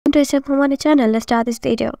welcome to the Homani channel. Let's start this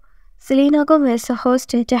video. Selena Gomez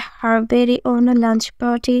hosted her very own launch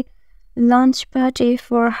party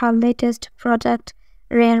for her latest product,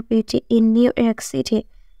 Rare Beauty, in New York City.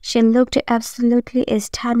 She looked absolutely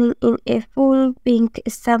stunning in a full pink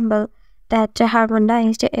ensemble that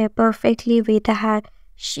harmonized perfectly with her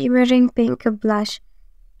shimmering pink blush.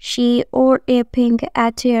 She wore a pink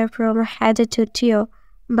attire from head to toe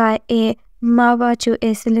by a Mawa to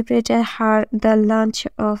celebrate the launch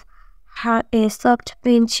of her soft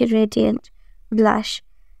pinch radiant blush.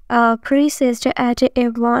 Priced at a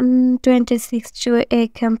 126 to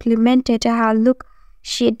complemented her look.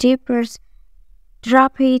 She draped a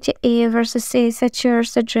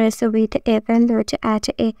Versace dress with a velvet at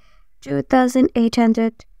a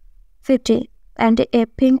 2,850 and a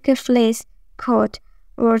pink fleece coat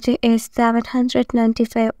worth a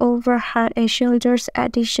 795 over her shoulders.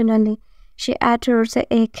 Additionally, she adores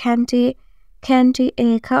a candy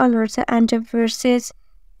colors and versus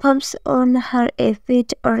pumps on her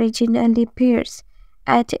feet, originally pierced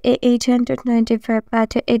at a 895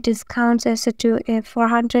 but a discount to a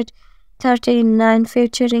 439,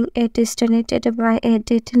 featuring a destinated by a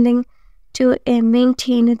detailing to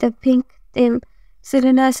maintain the pink theme.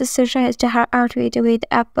 Selena summarized her outfit with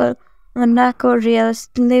apple Monaco real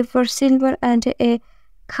silver and a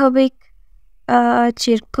cubic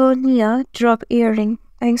zirconia drop earring.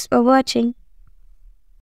 Thanks for watching.